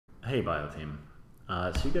Hey BioTeam.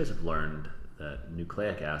 So you guys have learned that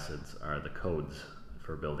nucleic acids are the codes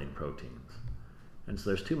for building proteins. And so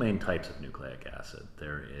there's two main types of nucleic acid.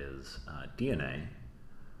 There is DNA,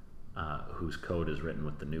 whose code is written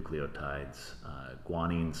with the nucleotides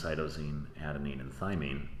guanine, cytosine, adenine, and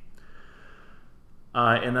thymine.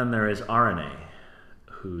 And then there is RNA,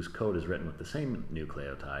 whose code is written with the same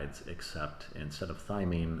nucleotides, except instead of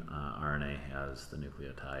thymine, RNA has the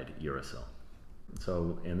nucleotide uracil.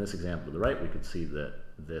 So in this example to the right, we could see that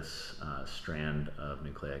this strand of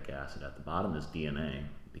nucleic acid at the bottom is DNA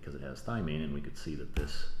because it has thymine, and we could see that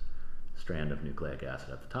this strand of nucleic acid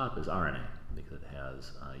at the top is RNA because it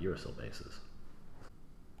has uracil bases.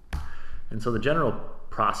 And so the general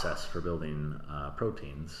process for building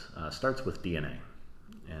proteins starts with DNA.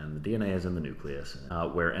 And the DNA is in the nucleus,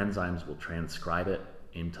 where enzymes will transcribe it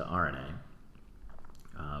into RNA,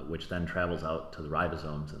 which then travels out to the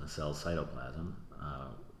ribosomes in the cell's cytoplasm,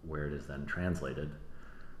 where it is then translated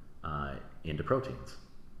into proteins.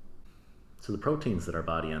 So the proteins that our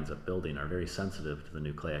body ends up building are very sensitive to the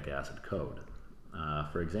nucleic acid code.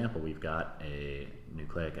 For example, we've got a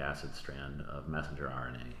nucleic acid strand of messenger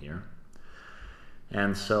RNA here.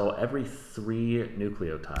 And so every 3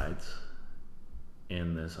 nucleotides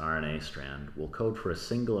in this RNA strand will code for a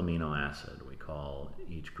single amino acid. We call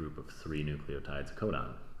each group of 3 nucleotides a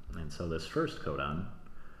codon. And so this first codon,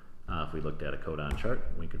 if we looked at a codon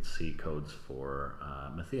chart, we could see codes for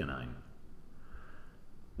methionine,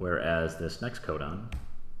 whereas this next codon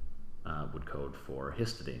would code for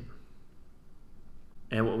histidine.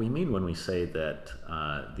 And what we mean when we say that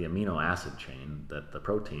the amino acid chain, that the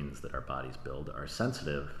proteins that our bodies build are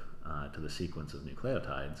sensitive to the sequence of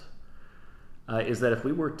nucleotides, is that if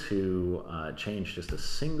we were to change just a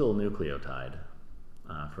single nucleotide,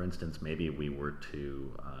 for instance, maybe we were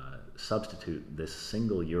to substitute this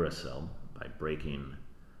single uracil by breaking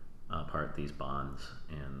apart these bonds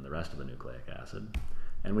in the rest of the nucleic acid,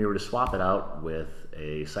 and we were to swap it out with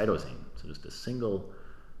a cytosine, so just a single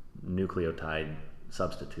nucleotide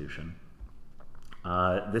substitution,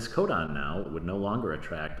 this codon now would no longer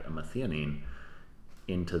attract a methionine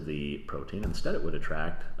into the protein. Instead, it would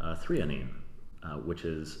attract threonine, which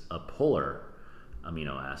is a polar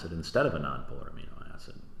amino acid instead of a nonpolar amino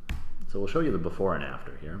acid. So we'll show you the before and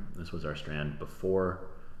after here. This was our strand before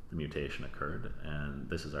the mutation occurred, and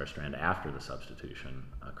this is our strand after the substitution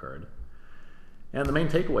occurred. And the main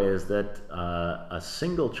takeaway is that a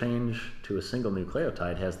single change to a single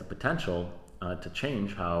nucleotide has the potential to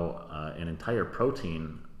change how an entire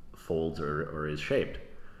protein folds or is shaped.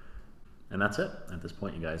 And that's it. At this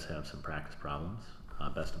point, you guys have some practice problems.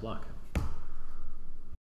 Best of luck.